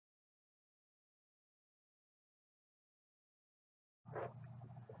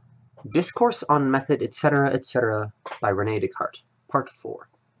Discourse on Method, etc., etc., by Rene Descartes, Part 4.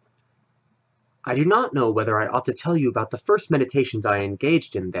 I do not know whether I ought to tell you about the first meditations I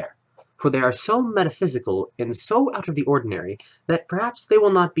engaged in there, for they are so metaphysical and so out of the ordinary that perhaps they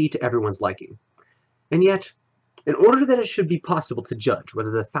will not be to everyone's liking. And yet, in order that it should be possible to judge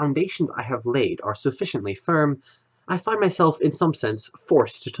whether the foundations I have laid are sufficiently firm, I find myself in some sense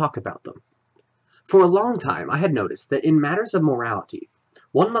forced to talk about them. For a long time I had noticed that in matters of morality,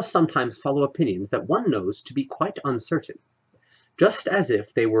 one must sometimes follow opinions that one knows to be quite uncertain, just as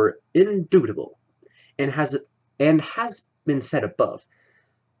if they were indubitable, and has been said above.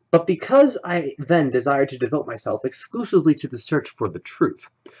 But because I then desired to devote myself exclusively to the search for the truth,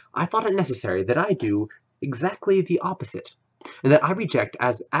 I thought it necessary that I do exactly the opposite, and that I reject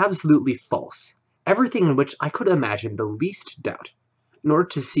as absolutely false everything in which I could imagine the least doubt, in order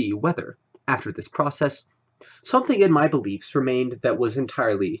to see whether, after this process, something in my beliefs remained that was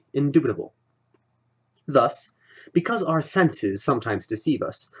entirely indubitable. Thus, because our senses sometimes deceive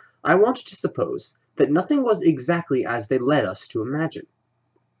us, I wanted to suppose that nothing was exactly as they led us to imagine.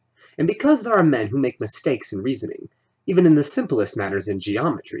 And because there are men who make mistakes in reasoning, even in the simplest matters in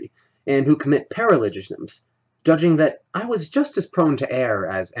geometry, and who commit paralogisms, judging that I was just as prone to err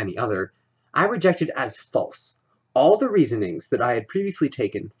as any other, I rejected as false all the reasonings that I had previously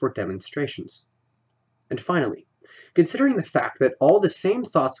taken for demonstrations. And finally, considering the fact that all the same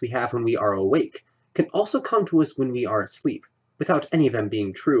thoughts we have when we are awake can also come to us when we are asleep, without any of them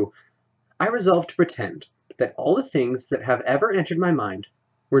being true, I resolved to pretend that all the things that have ever entered my mind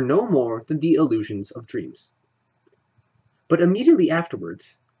were no more than the illusions of dreams. But immediately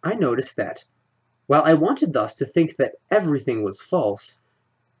afterwards, I noticed that, while I wanted thus to think that everything was false,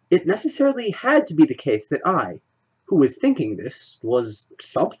 it necessarily had to be the case that I, who was thinking this, was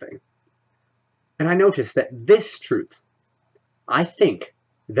something. And I noticed that this truth, I think,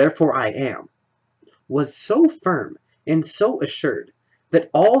 therefore I am, was so firm and so assured that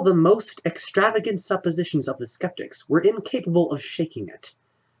all the most extravagant suppositions of the skeptics were incapable of shaking it.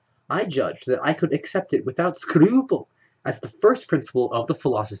 I judged that I could accept it without scruple as the first principle of the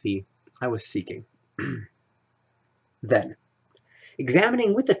philosophy I was seeking. Then,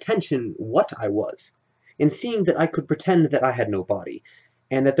 examining with attention what I was, and seeing that I could pretend that I had no body,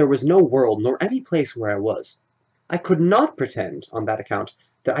 and that there was no world nor any place where I was, I could not pretend, on that account,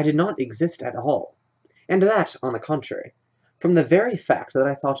 that I did not exist at all, and that, on the contrary, from the very fact that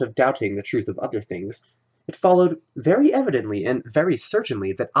I thought of doubting the truth of other things, it followed very evidently and very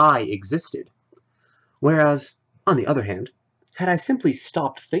certainly that I existed. Whereas, on the other hand, had I simply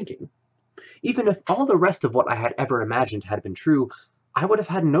stopped thinking, even if all the rest of what I had ever imagined had been true, I would have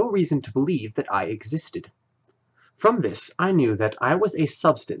had no reason to believe that I existed. From this I knew that I was a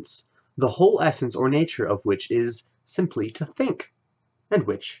substance, the whole essence or nature of which is simply to think, and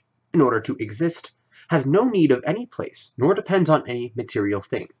which, in order to exist, has no need of any place, nor depends on any material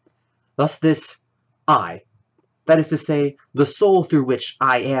thing. Thus this I, that is to say, the soul through which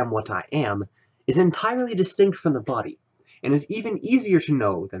I am what I am, is entirely distinct from the body, and is even easier to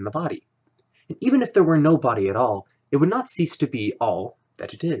know than the body. And even if there were no body at all, it would not cease to be all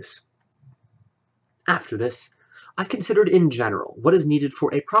that it is. After this, I considered in general what is needed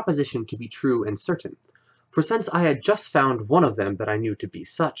for a proposition to be true and certain, for since I had just found one of them that I knew to be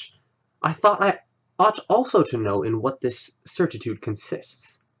such, I thought I ought also to know in what this certitude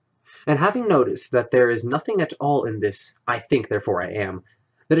consists. And having noticed that there is nothing at all in this "I think, therefore I am,"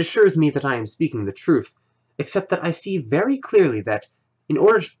 that assures me that I am speaking the truth, except that I see very clearly that, in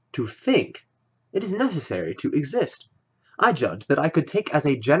order to think, it is necessary to exist, I judged that I could take as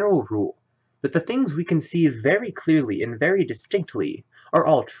a general rule that the things we conceive very clearly and very distinctly are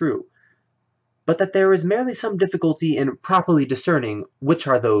all true, but that there is merely some difficulty in properly discerning which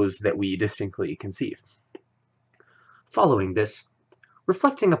are those that we distinctly conceive. Following this,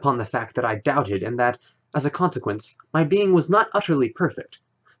 reflecting upon the fact that I doubted and that, as a consequence, my being was not utterly perfect,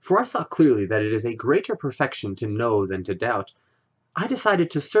 for I saw clearly that it is a greater perfection to know than to doubt, I decided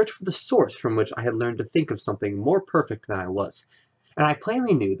to search for the source from which I had learned to think of something more perfect than I was, and I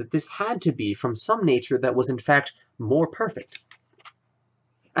plainly knew that this had to be from some nature that was in fact more perfect.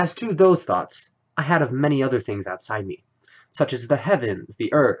 As to those thoughts, I had of many other things outside me, such as the heavens,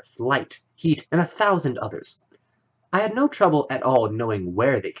 the earth, light, heat, and 1,000 others. I had no trouble at all in knowing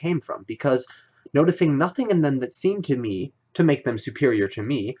where they came from, because, noticing nothing in them that seemed to me to make them superior to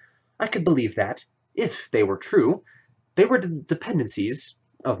me, I could believe that, if they were true, they were the dependencies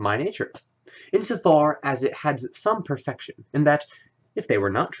of my nature, insofar as it had some perfection, and that, if they were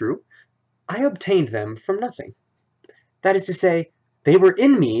not true, I obtained them from nothing. That is to say, they were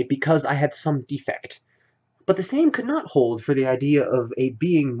in me because I had some defect, But the same could not hold for the idea of a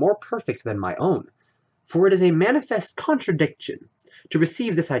being more perfect than my own, for it is a manifest contradiction to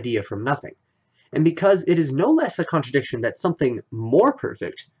receive this idea from nothing, and because it is no less a contradiction that something more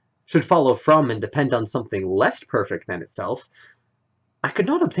perfect should follow from and depend on something less perfect than itself, I could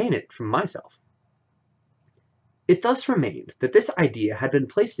not obtain it from myself. It thus remained that this idea had been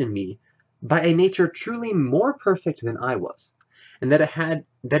placed in me by a nature truly more perfect than I was, and that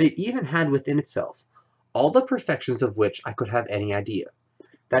it even had within itself all the perfections of which I could have any idea.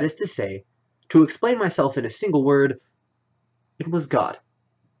 That is to say, to explain myself in a single word, it was God.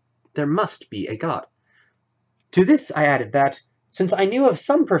 There must be a God. To this I added that, since I knew of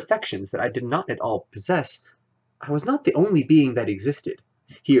some perfections that I did not at all possess, I was not the only being that existed.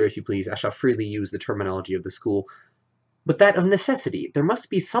 Here, if you please, I shall freely use the terminology of the school, but that of necessity there must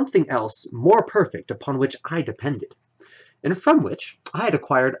be something else more perfect upon which I depended, and from which I had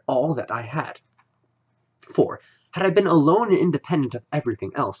acquired all that I had. For, had I been alone and independent of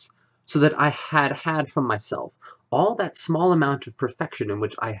everything else, so that I had had from myself all that small amount of perfection in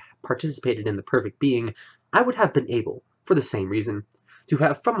which I participated in the perfect being, I would have been able, for the same reason, to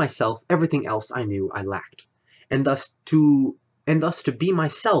have from myself everything else I knew I lacked, and thus to be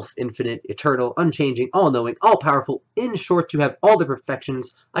myself infinite, eternal, unchanging, all-knowing, all-powerful, in short, to have all the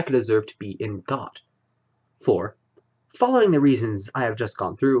perfections I could deserve to be in God. For, following the reasons I have just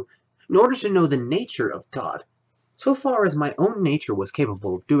gone through, in order to know the nature of God, so far as my own nature was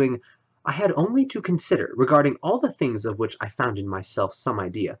capable of doing, I had only to consider, regarding all the things of which I found in myself some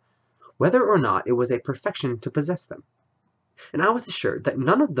idea, whether or not it was a perfection to possess them. And I was assured that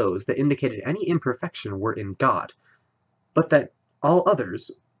none of those that indicated any imperfection were in God, but that all others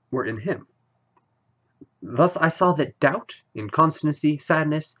were in him. Thus I saw that doubt, inconstancy,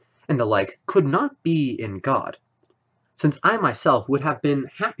 sadness, and the like could not be in God, since I myself would have been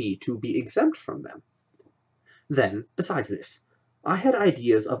happy to be exempt from them. Then, besides this, I had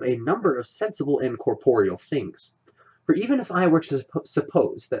ideas of a number of sensible and corporeal things, for even if I were to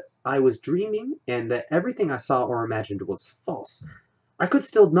suppose that I was dreaming and that everything I saw or imagined was false, I could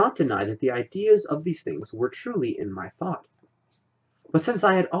still not deny that the ideas of these things were truly in my thought. But since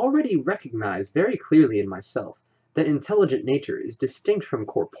I had already recognized very clearly in myself that intelligent nature is distinct from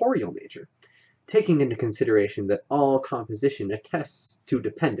corporeal nature, taking into consideration that all composition attests to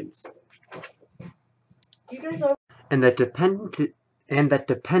dependence, and that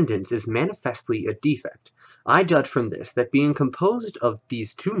dependence is manifestly a defect, I judge from this that being composed of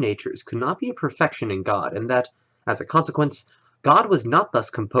these two natures could not be a perfection in God, and that, as a consequence, God was not thus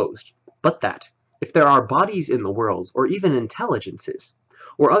composed, but that, if there are bodies in the world, or even intelligences,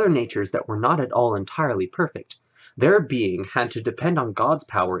 or other natures that were not at all entirely perfect, their being had to depend on God's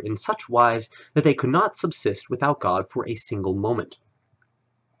power in such wise that they could not subsist without God for a single moment.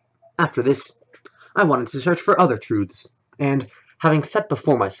 After this, I wanted to search for other truths, and, having set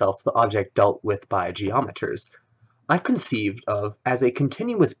before myself the object dealt with by geometers, I conceived of as a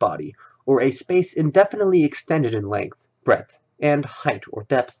continuous body, or a space indefinitely extended in length, breadth, and height or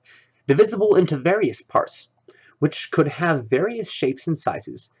depth, divisible into various parts, which could have various shapes and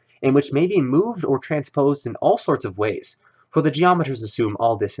sizes, and which may be moved or transposed in all sorts of ways, for the geometers assume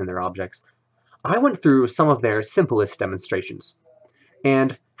all this in their objects. I went through some of their simplest demonstrations,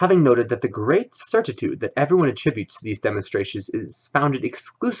 and, having noted that the great certitude that everyone attributes to these demonstrations is founded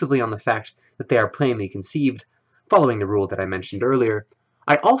exclusively on the fact that they are plainly conceived, following the rule that I mentioned earlier,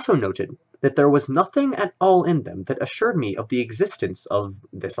 I also noted that there was nothing at all in them that assured me of the existence of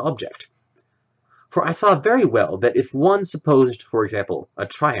this object. For I saw very well that if one supposed, for example, a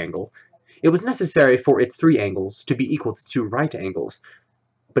triangle, it was necessary for its 3 angles to be equal to 2 right angles,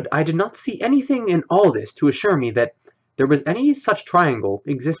 but I did not see anything in all this to assure me that there was any such triangle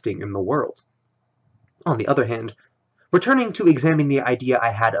existing in the world. On the other hand, returning to examine the idea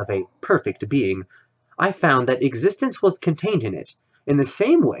I had of a perfect being, I found that existence was contained in it, in the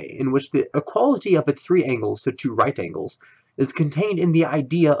same way in which the equality of its 3 angles to 2 right angles is contained in the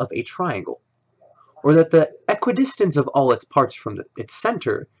idea of a triangle, or that the equidistance of all its parts from its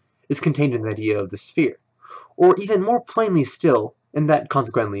center is contained in the idea of the sphere, or even more plainly still, and that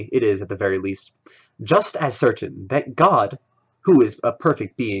consequently it is, at the very least, just as certain that God, who is a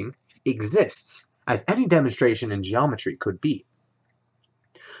perfect being, exists, as any demonstration in geometry could be.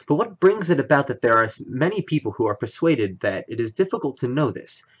 But what brings it about that there are many people who are persuaded that it is difficult to know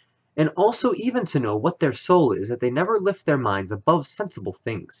this, and also even to know what their soul is, that they never lift their minds above sensible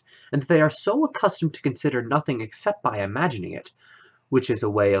things, and that they are so accustomed to consider nothing except by imagining it, which is a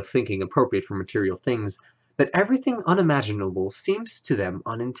way of thinking appropriate for material things, that everything unimaginable seems to them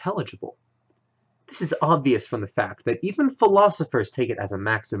unintelligible. This is obvious from the fact that even philosophers take it as a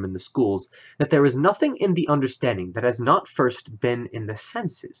maxim in the schools that there is nothing in the understanding that has not first been in the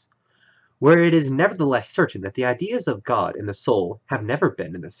senses, where it is nevertheless certain that the ideas of God in the soul have never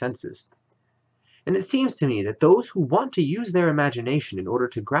been in the senses. And it seems to me that those who want to use their imagination in order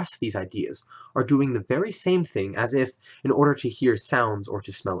to grasp these ideas are doing the very same thing as if, in order to hear sounds or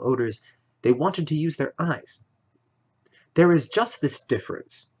to smell odors, they wanted to use their eyes. There is just this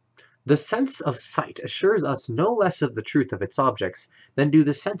difference. The sense of sight assures us no less of the truth of its objects than do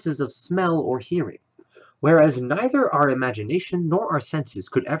the senses of smell or hearing, whereas neither our imagination nor our senses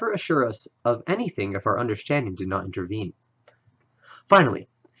could ever assure us of anything if our understanding did not intervene. Finally,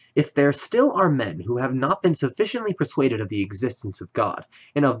 if there still are men who have not been sufficiently persuaded of the existence of God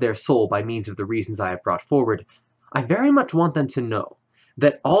and of their soul by means of the reasons I have brought forward, I very much want them to know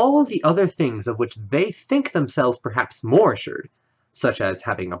that all the other things of which they think themselves perhaps more assured, such as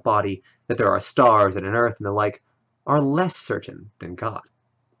having a body, that there are stars and an earth and the like, are less certain than God.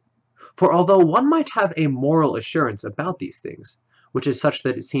 For although one might have a moral assurance about these things, which is such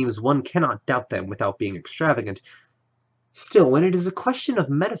that it seems one cannot doubt them without being extravagant, still when it is a question of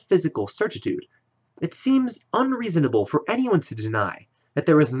metaphysical certitude, it seems unreasonable for anyone to deny that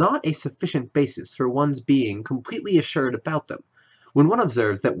there is not a sufficient basis for one's being completely assured about them, when one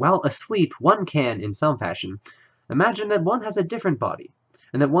observes that while asleep one can, in some fashion, imagine that one has a different body,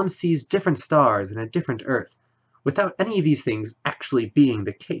 and that one sees different stars and a different earth, without any of these things actually being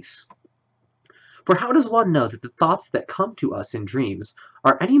the case. For how does one know that the thoughts that come to us in dreams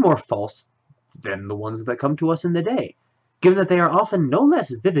are any more false than the ones that come to us in the day, given that they are often no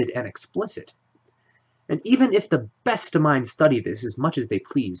less vivid and explicit? And even if the best minds study this as much as they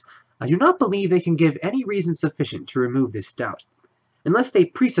please, I do not believe they can give any reason sufficient to remove this doubt, unless they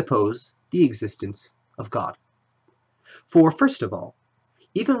presuppose the existence of God. For, first of all,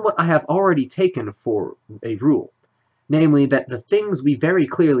 even what I have already taken for a rule, namely that the things we very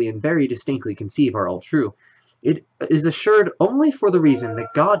clearly and very distinctly conceive are all true, it is assured only for the reason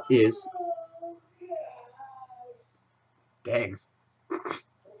that God is... Dang.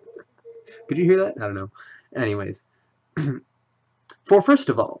 Could you hear that? I don't know. Anyways. For first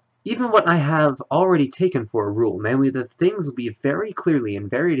of all, even what I have already taken for a rule, namely that the things we very clearly and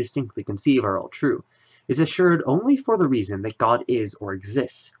very distinctly conceive are all true, is assured only for the reason that God is or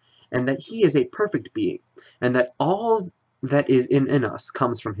exists, and that he is a perfect being, and that all that is in us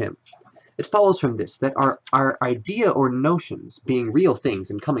comes from him. It follows from this that our idea or notions, being real things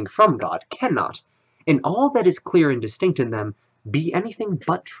and coming from God, cannot, in all that is clear and distinct in them, be anything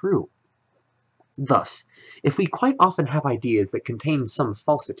but true. Thus, if we quite often have ideas that contain some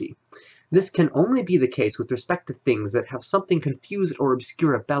falsity, this can only be the case with respect to things that have something confused or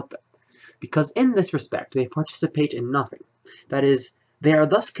obscure about them, because in this respect they participate in nothing. That is, they are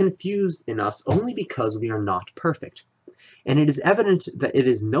thus confused in us only because we are not perfect. And it is evident that it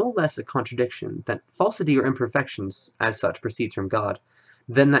is no less a contradiction that falsity or imperfections as such proceeds from God,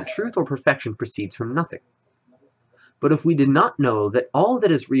 than that truth or perfection proceeds from nothing. But if we did not know that all that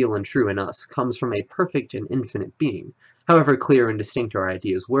is real and true in us comes from a perfect and infinite being, however clear and distinct our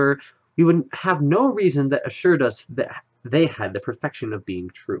ideas were, we would have no reason that assured us that they had the perfection of being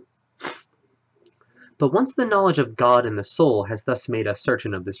true. But once the knowledge of God and the soul has thus made us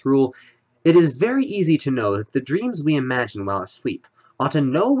certain of this rule, it is very easy to know that the dreams we imagine while asleep ought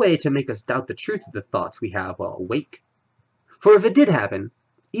in no way to make us doubt the truth of the thoughts we have while awake. For if it did happen,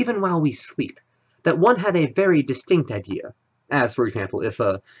 even while we sleep, that one had a very distinct idea, as, for example, if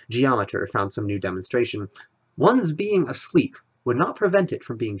a geometer found some new demonstration, one's being asleep would not prevent it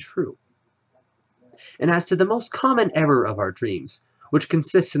from being true. And as to the most common error of our dreams, which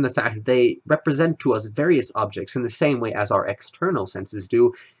consists in the fact that they represent to us various objects in the same way as our external senses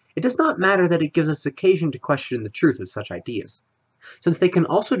do, it does not matter that it gives us occasion to question the truth of such ideas, since they can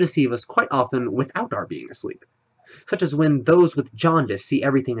also deceive us quite often without our being asleep, such as when those with jaundice see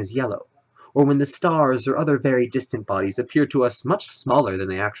everything as yellow, or when the stars or other very distant bodies appear to us much smaller than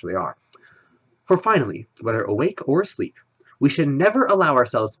they actually are. For finally, whether awake or asleep, we should never allow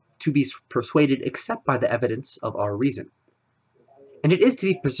ourselves to be persuaded except by the evidence of our reason. And it is to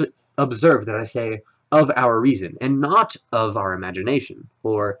be observed that I say of our reason, and not of our imagination,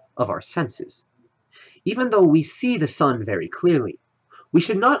 or of our senses. Even though we see the sun very clearly, we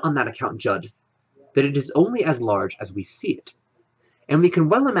should not on that account judge that it is only as large as we see it. And we can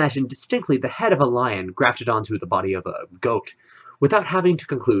well imagine distinctly the head of a lion grafted onto the body of a goat, without having to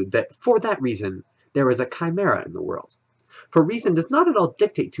conclude that for that reason there is a chimera in the world. For reason does not at all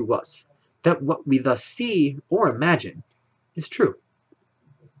dictate to us that what we thus see or imagine is true.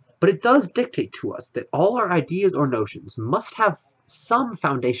 But it does dictate to us that all our ideas or notions must have some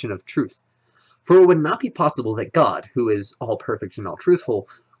foundation of truth, For it would not be possible that God, who is all perfect and all truthful,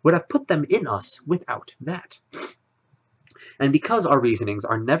 would have put them in us without that. And because our reasonings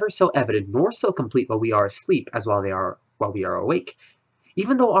are never so evident nor so complete while we are asleep as while we are awake,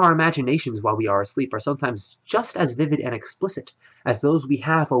 even though our imaginations while we are asleep are sometimes just as vivid and explicit as those we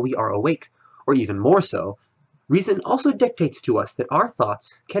have while we are awake, or even more so, reason also dictates to us that our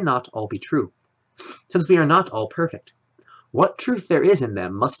thoughts cannot all be true, since we are not all perfect. What truth there is in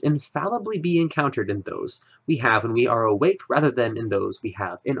them must infallibly be encountered in those we have when we are awake rather than in those we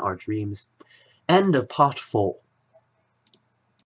have in our dreams. End of part 4.